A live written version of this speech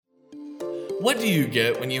What do you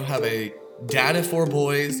get when you have a dad of 4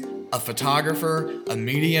 boys, a photographer, a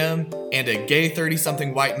medium, and a gay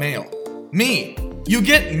 30-something white male? Me! You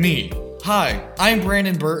get me! Hi, I'm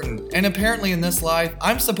Brandon Burton, and apparently in this life,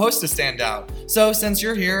 I'm supposed to stand out. So since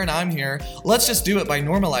you're here and I'm here, let's just do it by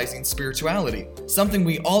normalizing spirituality. Something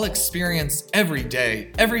we all experience every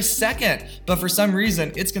day, every second, but for some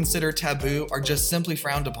reason it's considered taboo or just simply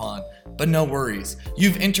frowned upon. But no worries,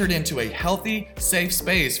 you've entered into a healthy, safe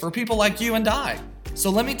space for people like you and I.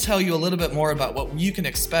 So let me tell you a little bit more about what you can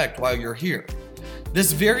expect while you're here.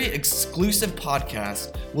 This very exclusive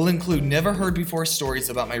podcast will include never heard before stories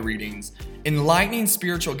about my readings, enlightening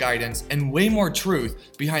spiritual guidance, and way more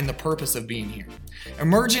truth behind the purpose of being here.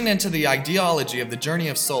 Emerging into the ideology of the journey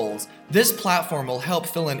of souls, this platform will help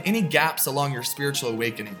fill in any gaps along your spiritual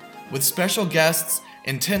awakening. With special guests,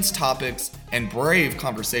 intense topics, and brave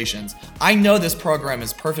conversations, I know this program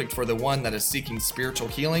is perfect for the one that is seeking spiritual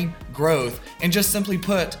healing, growth, and just simply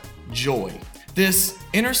put, joy. This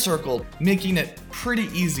inner circle making it pretty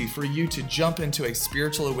easy for you to jump into a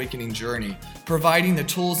spiritual awakening journey, providing the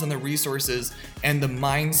tools and the resources and the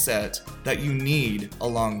mindset that you need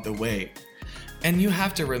along the way. And you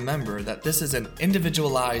have to remember that this is an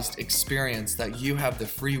individualized experience that you have the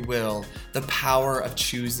free will, the power of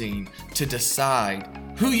choosing to decide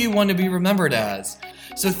who you want to be remembered as.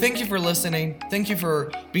 So thank you for listening. Thank you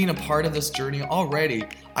for being a part of this journey already.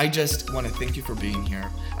 I just want to thank you for being here.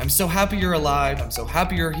 I'm so happy you're alive. I'm so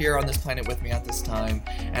happy you're here on this planet with me at this time.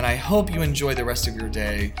 And I hope you enjoy the rest of your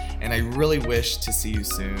day. And I really wish to see you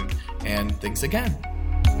soon. And thanks again.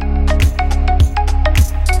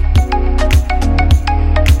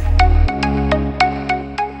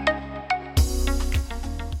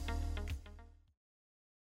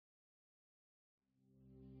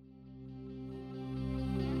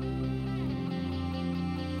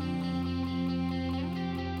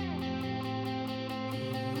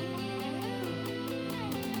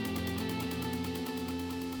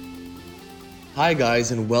 Hi guys,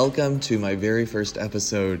 and welcome to my very first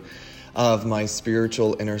episode of my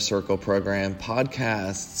Spiritual Inner Circle program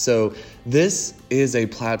podcast. So this is a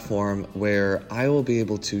platform where I will be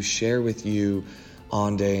able to share with you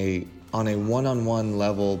on a one-on-one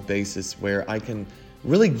level basis where I can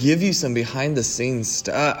really give you some behind the scenes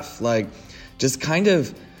stuff, like just kind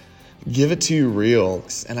of give it to you real.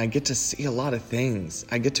 And I get to see a lot of things.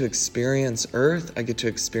 I get to experience Earth. I get to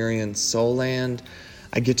experience Soul Land.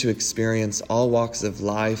 I get to experience all walks of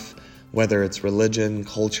life, whether it's religion,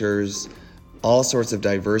 cultures, all sorts of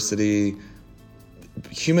diversity,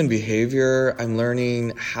 human behavior. I'm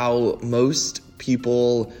learning how most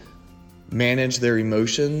people manage their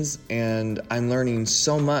emotions, and I'm learning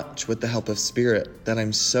so much with the help of Spirit that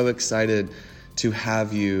I'm so excited to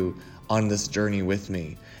have you on this journey with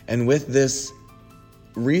me. And with this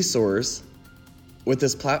resource, with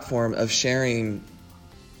this platform of sharing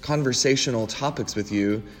conversational topics with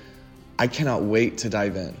you, I cannot wait to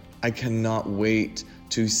dive in. I cannot wait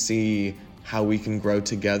to see how we can grow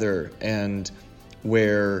together and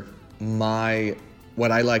where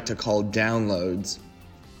what I like to call downloads,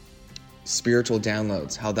 spiritual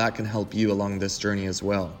downloads, how that can help you along this journey as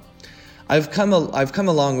well. I've come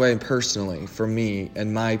a long way personally for me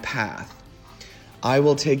and my path. I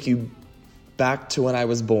will take you back to when I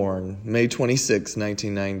was born, May 26,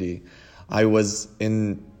 1990. I was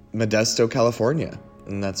in Modesto, California,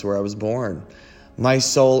 and that's where I was born. My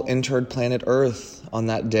soul entered planet Earth on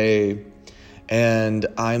that day, and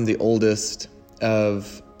I'm the oldest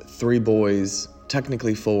of 3 boys,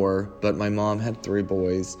 technically 4, but my mom had 3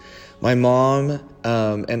 boys. My mom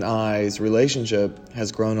and I's relationship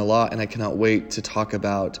has grown a lot, and I cannot wait to talk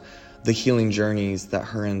about the healing journeys that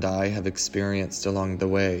her and I have experienced along the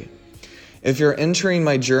way. If you're entering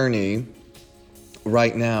my journey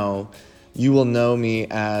right now, you will know me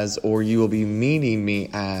as, or you will be meeting me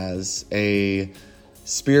as, a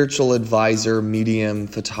spiritual advisor, medium,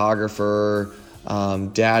 photographer,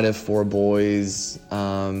 dad of 4 boys,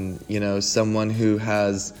 someone who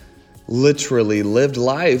has literally lived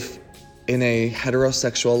life in a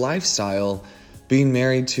heterosexual lifestyle, being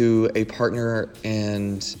married to a partner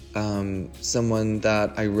and someone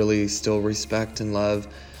that I really still respect and love.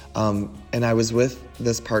 And I was with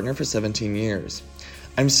this partner for 17 years.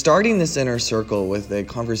 I'm starting this inner circle with a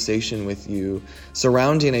conversation with you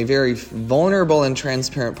surrounding a very vulnerable and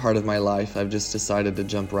transparent part of my life. I've just decided to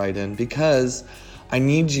jump right in because I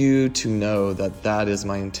need you to know that that is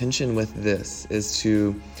my intention with this, is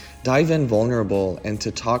to dive in vulnerable and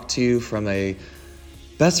to talk to you from a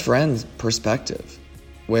best friend's perspective,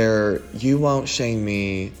 where you won't shame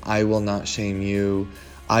me, I will not shame you,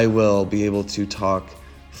 I will be able to talk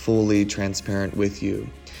fully transparent with you.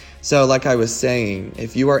 So like I was saying,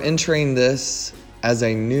 if you are entering this as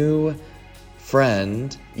a new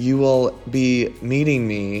friend, you will be meeting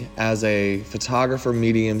me as a photographer,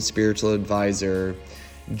 medium, spiritual advisor,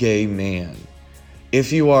 gay man.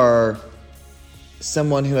 If you are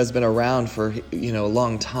someone who has been around for a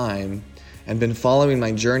long time and been following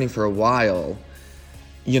my journey for a while,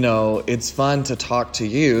 it's fun to talk to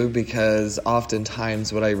you, because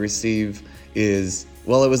oftentimes what I receive is,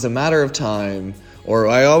 well, it was a matter of time, or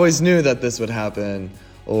I always knew that this would happen,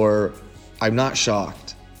 or I'm not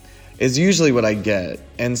shocked, is usually what I get.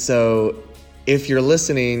 And so if you're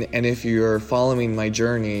listening and if you're following my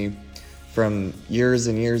journey from years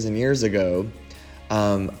and years and years ago,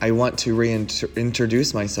 I want to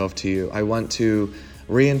reintroduce myself to you. I want to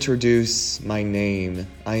reintroduce my name.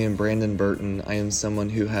 I am Brandon Burton. I am someone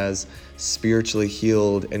who has spiritually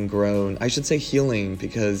healed and grown. I should say healing,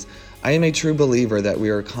 because I am a true believer that we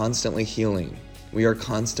are constantly healing. We are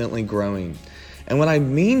constantly growing. And what I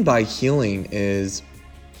mean by healing is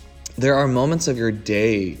there are moments of your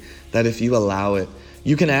day that if you allow it,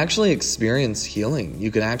 you can actually experience healing.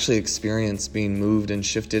 You can actually experience being moved and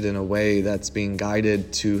shifted in a way that's being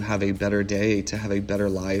guided to have a better day, to have a better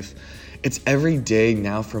life. It's every day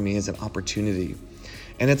now for me is an opportunity.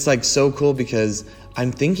 And it's like so cool, because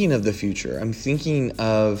I'm thinking of the future. I'm thinking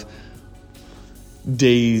of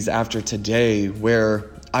days after today where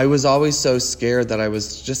I was always so scared that I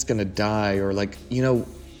was just going to die, or like,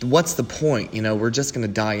 what's the point? We're just going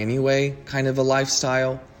to die anyway, kind of a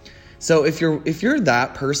lifestyle. So if you're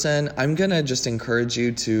that person, I'm going to just encourage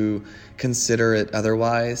you to consider it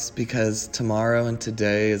otherwise, because tomorrow and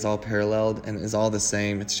today is all paralleled and is all the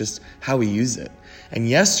same. It's just how we use it. And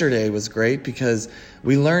yesterday was great because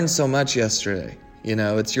we learned so much yesterday.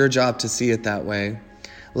 It's your job to see it that way.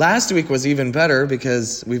 Last week was even better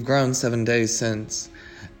because we've grown 7 days since.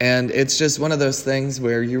 And it's just one of those things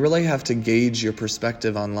where you really have to gauge your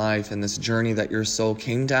perspective on life and this journey that your soul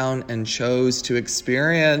came down and chose to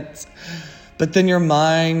experience. But then your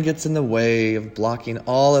mind gets in the way of blocking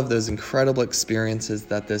all of those incredible experiences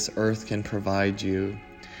that this earth can provide you.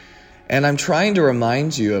 And I'm trying to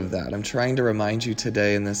remind you of that. I'm trying to remind you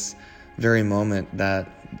today in this very moment that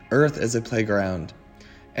earth is a playground.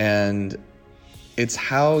 And it's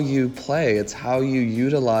how you play. It's how you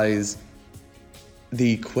utilize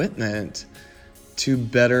the equipment to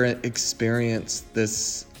better experience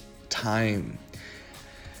this time.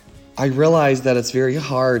 I realize that it's very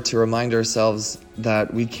hard to remind ourselves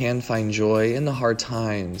that we can find joy in the hard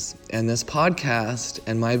times. And this podcast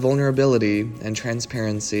and my vulnerability and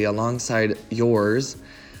transparency alongside yours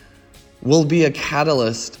will be a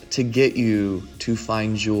catalyst to get you to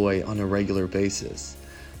find joy on a regular basis,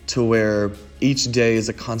 to where each day is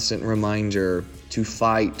a constant reminder to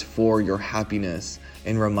fight for your happiness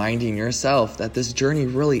and reminding yourself that this journey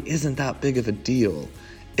really isn't that big of a deal.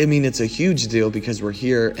 I mean, it's a huge deal because we're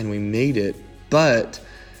here and we made it, but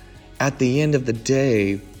at the end of the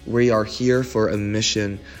day, we are here for a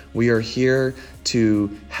mission. We are here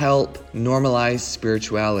to help normalize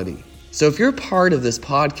spirituality. So if you're part of this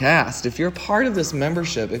podcast, if you're part of this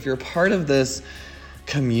membership, if you're part of this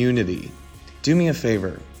community, do me a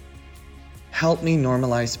favor. Help me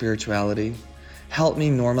normalize spirituality. Help me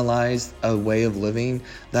normalize a way of living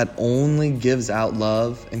that only gives out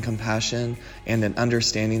love and compassion and an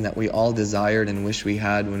understanding that we all desired and wish we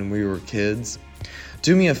had when we were kids.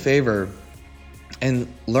 Do me a favor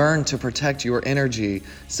and learn to protect your energy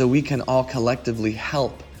so we can all collectively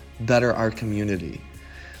help better our community.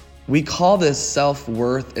 We call this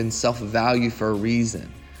self-worth and self-value for a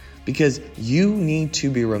reason, because you need to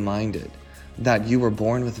be reminded that you were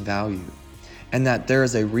born with value, and that there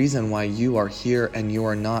is a reason why you are here and you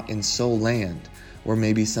are not in soul land, where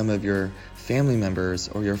maybe some of your family members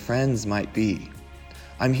or your friends might be.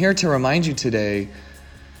 I'm here to remind you today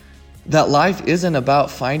that life isn't about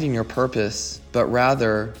finding your purpose, but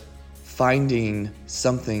rather finding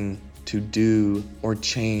something to do or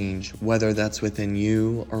change, whether that's within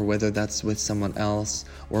you or whether that's with someone else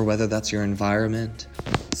or whether that's your environment.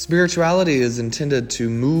 Spirituality is intended to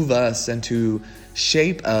move us and to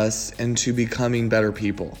shape us into becoming better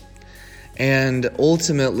people. And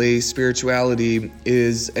ultimately, spirituality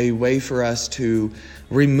is a way for us to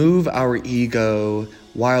remove our ego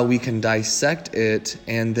while we can dissect it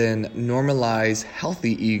and then normalize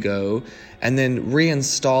healthy ego and then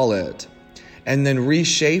reinstall it, and then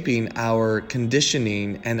reshaping our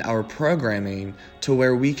conditioning and our programming to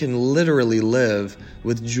where we can literally live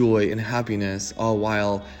with joy and happiness, all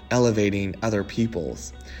while elevating other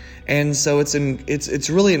people's. And so it's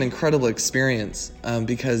really an incredible experience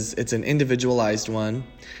because it's an individualized one.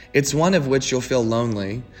 It's one of which you'll feel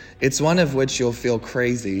lonely. It's one of which you'll feel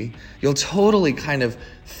crazy. You'll totally kind of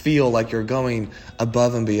feel like you're going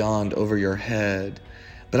above and beyond over your head.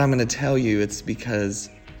 But I'm going to tell you it's because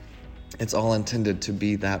it's all intended to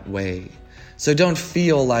be that way. So don't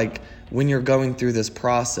feel like when you're going through this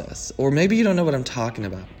process, or maybe you don't know what I'm talking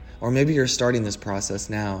about, or maybe you're starting this process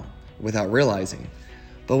now without realizing.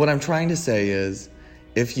 But what I'm trying to say is,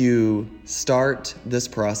 if you start this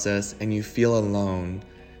process and you feel alone,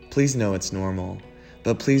 please know it's normal.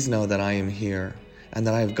 But please know that I am here and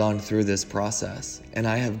that I have gone through this process and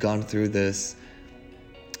I have gone through these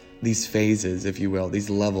phases, if you will, these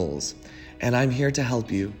levels. And I'm here to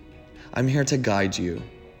help you. I'm here to guide you.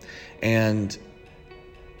 And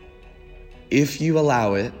if you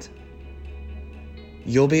allow it,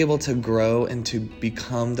 you'll be able to grow and to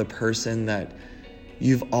become the person that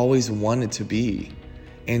you've always wanted to be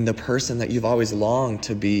and the person that you've always longed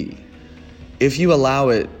to be. If you allow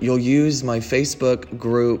it, you'll use my Facebook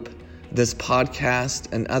group, this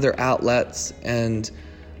podcast, and other outlets and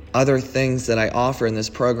other things that I offer in this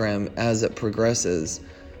program as it progresses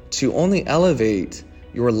to only elevate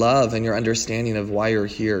your love and your understanding of why you're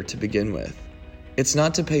here to begin with. It's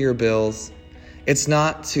not to pay your bills. It's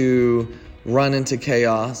not to run into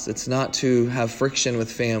chaos. It's not to have friction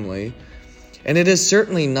with family. And it is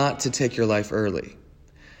certainly not to take your life early.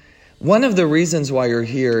 One of the reasons why you're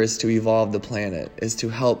here is to evolve the planet, is to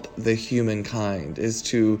help the humankind, is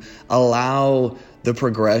to allow the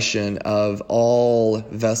progression of all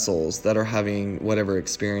vessels that are having whatever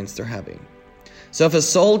experience they're having. So if a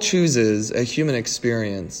soul chooses a human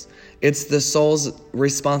experience, it's the soul's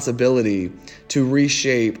responsibility to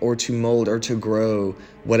reshape or to mold or to grow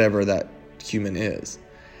whatever that human is.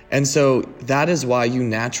 And so that is why you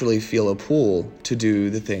naturally feel a pull to do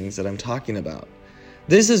the things that I'm talking about.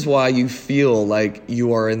 This is why you feel like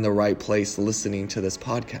you are in the right place listening to this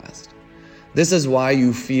podcast. This is why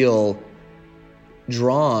you feel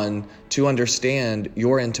drawn to understand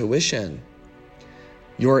your intuition.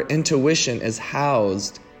 Your intuition is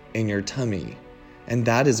housed in your tummy, and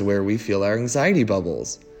that is where we feel our anxiety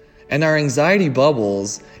bubbles. And our anxiety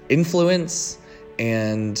bubbles influence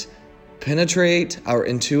and penetrate our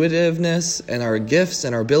intuitiveness and our gifts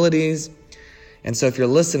and our abilities. And so if you're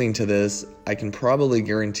listening to this, I can probably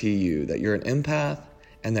guarantee you that you're an empath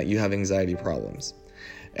and that you have anxiety problems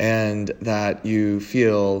and that you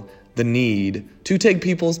feel the need to take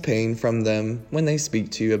people's pain from them when they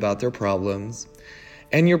speak to you about their problems.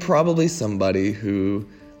 And you're probably somebody who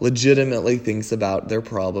legitimately thinks about their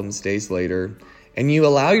problems days later, and you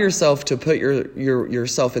allow yourself to put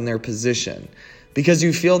yourself in their position because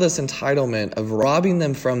you feel this entitlement of robbing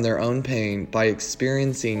them from their own pain by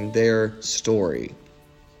experiencing their story.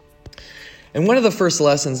 And one of the first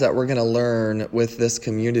lessons that we're going to learn with this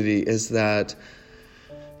community is that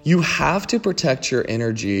you have to protect your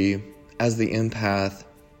energy as the empath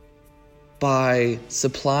by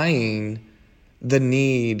supplying the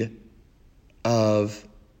need of,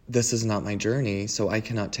 this is not my journey, so I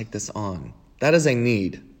cannot take this on. That is a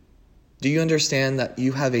need. Do you understand that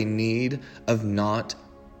you have a need of not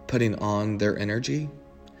putting on their energy?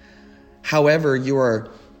 However, you are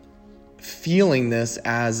feeling this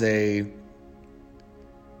as a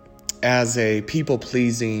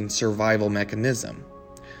people-pleasing survival mechanism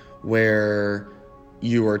where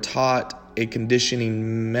you are taught a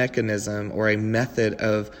conditioning mechanism or a method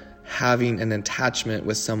of having an attachment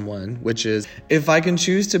with someone, which is, if I can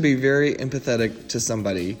choose to be very empathetic to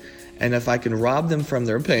somebody, and if I can rob them from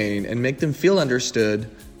their pain and make them feel understood,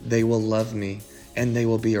 they will love me and they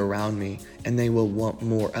will be around me and they will want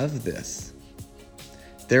more of this.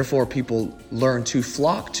 Therefore, people learn to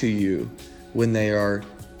flock to you when they are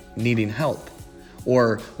needing help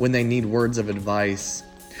or when they need words of advice.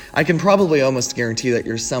 I can probably almost guarantee that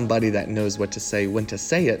you're somebody that knows what to say, when to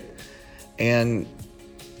say it. And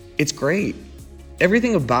it's great.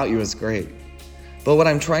 Everything about you is great. But what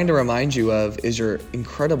I'm trying to remind you of is your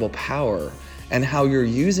incredible power and how you're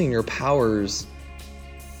using your powers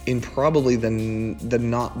in probably the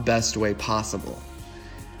not best way possible.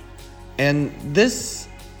 And this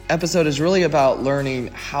episode is really about learning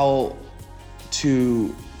how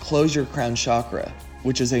to close your crown chakra,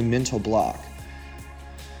 which is a mental block.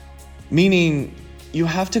 Meaning you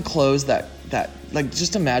have to close that like,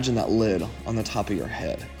 just imagine that lid on the top of your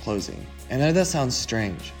head closing. And I know that sounds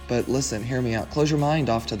strange, but listen, hear me out. Close your mind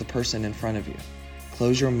off to the person in front of you.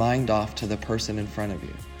 Close your mind off to the person in front of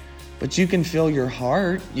you. But you can feel your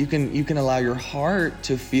heart. You can allow your heart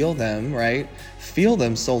to feel them, right? Feel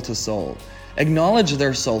them soul to soul. Acknowledge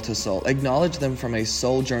their soul to soul. Acknowledge them from a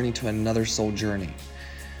soul journey to another soul journey.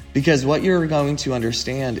 Because what you're going to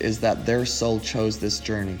understand is that their soul chose this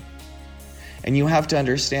journey. And you have to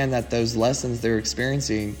understand that those lessons they're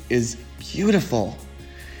experiencing is beautiful.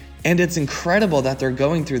 And it's incredible that they're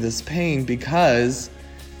going through this pain, because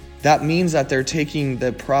that means that they're taking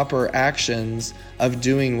the proper actions of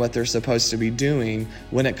doing what they're supposed to be doing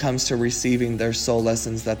when it comes to receiving their soul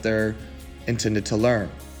lessons that they're intended to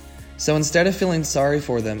learn. So instead of feeling sorry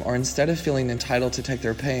for them, or instead of feeling entitled to take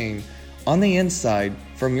their pain, on the inside,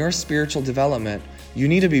 from your spiritual development, you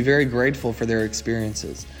need to be very grateful for their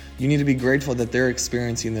experiences. You need to be grateful that they're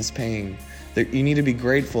experiencing this pain. That you need to be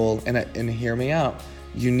grateful, and hear me out,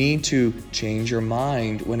 you need to change your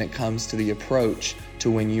mind when it comes to the approach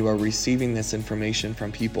to when you are receiving this information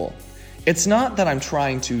from people. It's not that I'm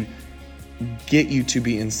trying to get you to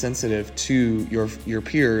be insensitive to your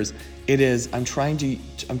peers. It is I'm trying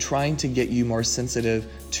to get you more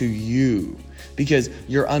sensitive to you, because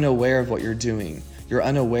you're unaware of what you're doing. You're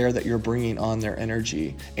unaware that you're bringing on their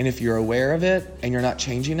energy. And if you're aware of it and you're not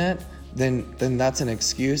changing it, then that's an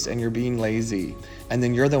excuse, and you're being lazy. And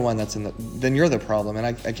then you're the one then you're the problem, and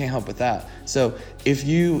I can't help with that. So if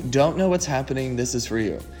you don't know what's happening, this is for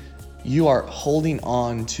you. You are holding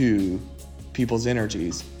on to people's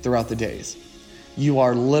energies throughout the days. You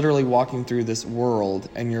are literally walking through this world,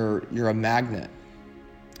 and you're a magnet.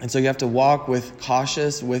 And so you have to walk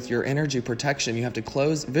cautious with your energy protection. You have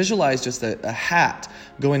to visualize just a hat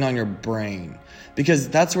going on your brain, because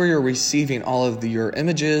that's where you're receiving all of your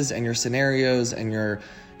images and your scenarios and your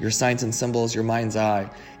signs and symbols, your mind's eye.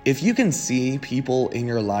 If you can see people in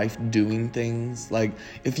your life doing things, like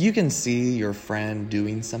if you can see your friend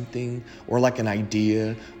doing something, or like an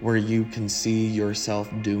idea where you can see yourself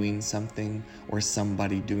doing something or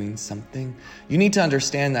somebody doing something, you need to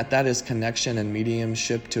understand that that is connection and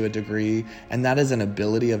mediumship to a degree, and that is an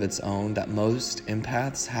ability of its own that most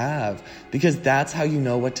empaths have, because that's how you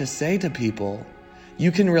know what to say to people.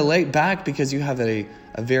 You can relate back because you have a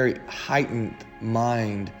very heightened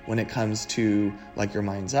mind when it comes to like your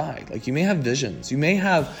mind's eye. Like you may have visions, you may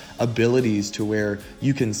have abilities to where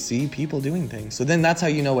you can see people doing things. So then that's how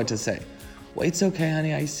you know what to say. Well, it's okay,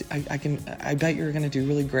 honey. I bet you're going to do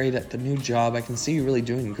really great at the new job. I can see you really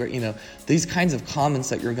doing great. These kinds of comments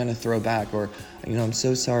that you're going to throw back, or, I'm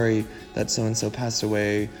so sorry that so-and-so passed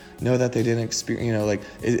away. Know that they didn't experience,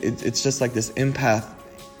 it's just like this empath,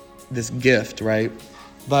 this gift, right?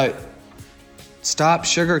 But stop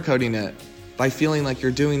sugarcoating it by feeling like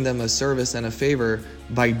you're doing them a service and a favor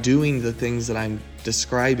by doing the things that I'm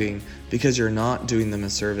describing, because you're not doing them a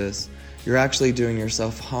service. You're actually doing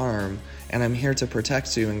yourself harm, and I'm here to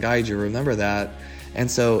protect you and guide you. Remember that. And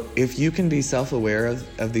so if you can be self-aware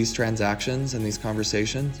of these transactions and these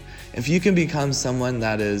conversations, if you can become someone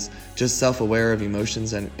that is just self-aware of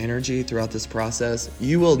emotions and energy throughout this process,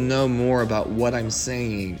 you will know more about what I'm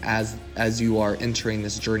saying as you are entering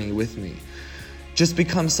this journey with me. Just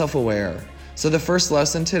become self-aware. So the first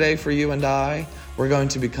lesson today for you and I, we're going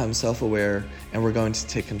to become self-aware, and we're going to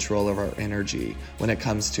take control of our energy when it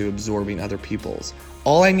comes to absorbing other people's.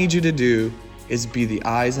 All I need you to do is be the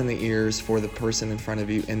eyes and the ears for the person in front of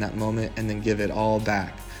you in that moment, and then give it all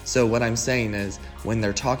back. So what I'm saying is, when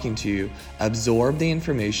they're talking to you, absorb the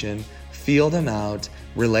information, feel them out,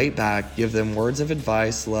 relate back, give them words of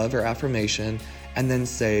advice, love, or affirmation, and then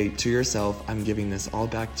say to yourself, I'm giving this all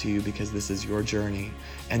back to you because this is your journey.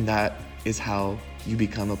 And that is how you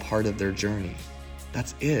become a part of their journey.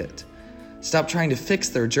 That's it. Stop trying to fix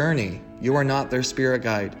their journey. You are not their spirit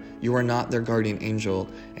guide. You are not their guardian angel,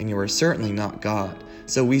 and you are certainly not God.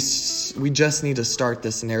 So we just need to start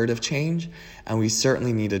this narrative change, and we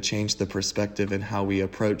certainly need to change the perspective in how we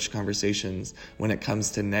approach conversations when it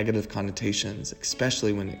comes to negative connotations,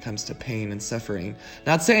 especially when it comes to pain and suffering.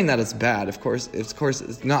 Not saying that it's bad. Of course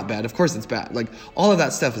it's not bad. Of course it's bad. Like all of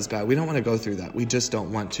that stuff is bad. We don't want to go through that. We just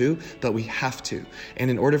don't want to, but we have to.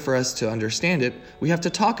 And in order for us to understand it, we have to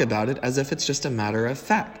talk about it as if it's just a matter of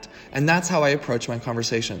fact. And that's how I approach my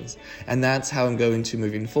conversations. And that's how I'm going to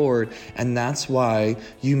moving forward. And that's why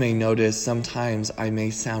you may notice sometimes I may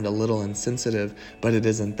sound a little insensitive, but it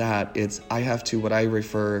isn't that. It's I have to, what I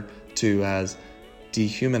refer to as,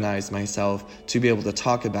 dehumanize myself to be able to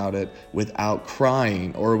talk about it without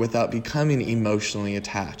crying or without becoming emotionally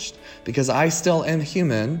attached. Because I still am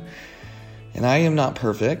human, and I am not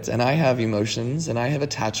perfect, and I have emotions, and I have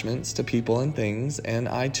attachments to people and things, and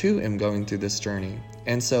I too am going through this journey.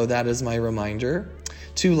 And so that is my reminder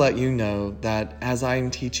to let you know that as I'm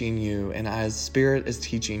teaching you and as Spirit is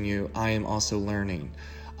teaching you, I am also learning.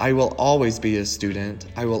 I will always be a student.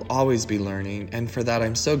 I will always be learning. And for that,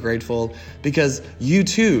 I'm so grateful because you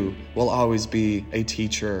too will always be a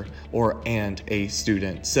teacher and a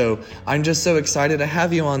student. So I'm just so excited to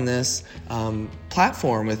have you on this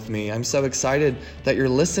platform with me. I'm so excited that you're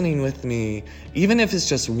listening with me. Even if it's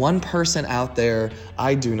just one person out there,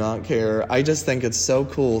 I do not care. I just think it's so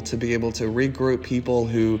cool to be able to regroup people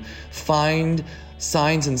who find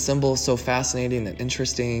signs and symbols so fascinating and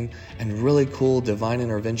interesting and really cool divine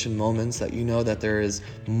intervention moments that you know that there is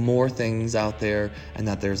more things out there and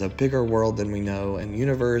that there's a bigger world than we know, and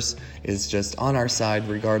universe is just on our side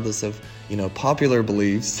regardless of popular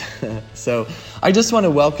beliefs. So I just want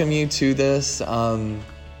to welcome you to this. I'm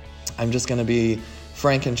just going to be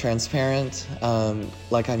frank and transparent.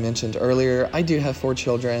 Like I mentioned earlier, I do have 4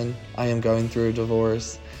 children. I am going through a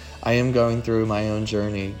divorce. I am going through my own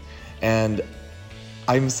journey, and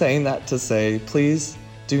I'm saying that to say, please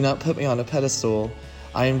do not put me on a pedestal.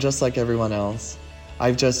 I am just like everyone else.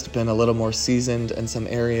 I've just been a little more seasoned in some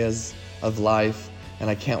areas of life, and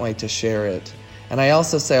I can't wait to share it. And I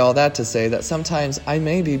also say all that to say that sometimes I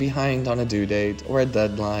may be behind on a due date or a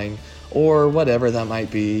deadline or whatever that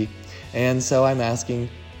might be. And so I'm asking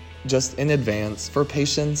just in advance for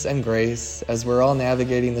patience and grace as we're all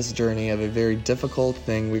navigating this journey of a very difficult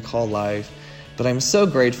thing we call life. But I'm so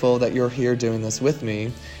grateful that you're here doing this with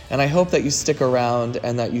me, and I hope that you stick around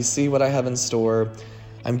and that you see what I have in store.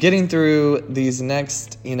 I'm getting through these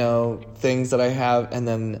next, things that I have, and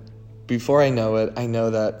then before I know it, I know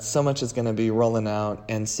that so much is going to be rolling out,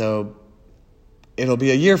 and so it'll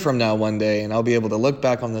be a year from now one day, and I'll be able to look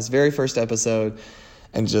back on this very first episode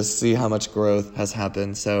and just see how much growth has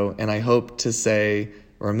happened. So, and I hope to say,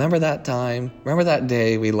 remember that time, remember that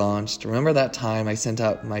day we launched, remember that time I sent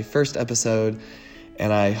out my first episode,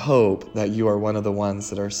 and I hope that you are one of the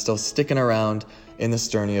ones that are still sticking around in this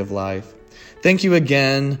journey of life. Thank you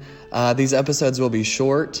again. These episodes will be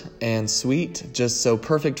short and sweet, just so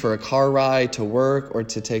perfect for a car ride to work or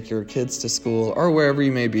to take your kids to school or wherever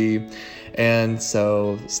you may be. And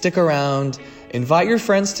so stick around. Invite your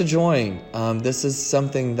friends to join. This is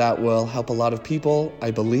something that will help a lot of people,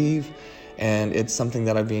 I believe. And it's something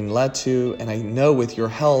that I'm being led to, and I know with your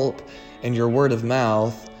help and your word of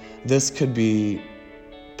mouth, this could be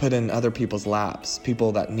put in other people's laps,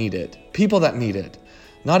 people that need it.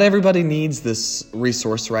 Not everybody needs this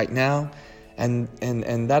resource right now, and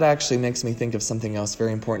that actually makes me think of something else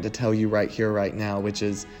very important to tell you right here, right now, which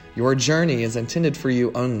is your journey is intended for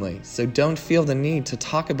you only. So don't feel the need to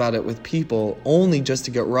talk about it with people only just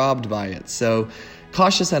to get robbed by it. So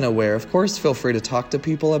cautious and aware. Of course, feel free to talk to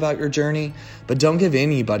people about your journey, but don't give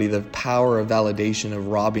anybody the power of validation of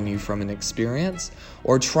robbing you from an experience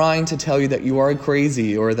or trying to tell you that you are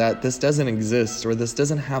crazy or that this doesn't exist or this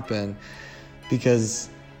doesn't happen, because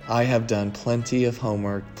I have done plenty of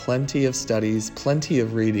homework, plenty of studies, plenty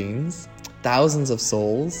of readings. Thousands of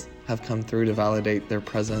souls have come through to validate their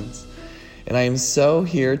presence. And I am so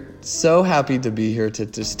happy to be here to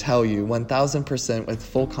just tell you 1000% with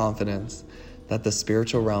full confidence that the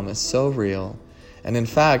spiritual realm is so real. And in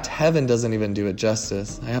fact, heaven doesn't even do it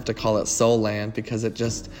justice. I have to call it soul land because it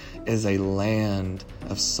just is a land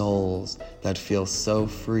of souls that feel so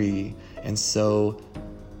free and so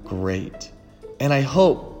great. And I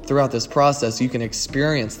hope throughout this process you can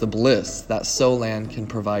experience the bliss that soul land can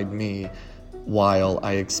provide me while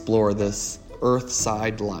I explore this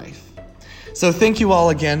earth-side life. So thank you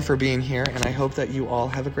all again for being here, and I hope that you all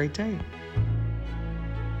have a great day.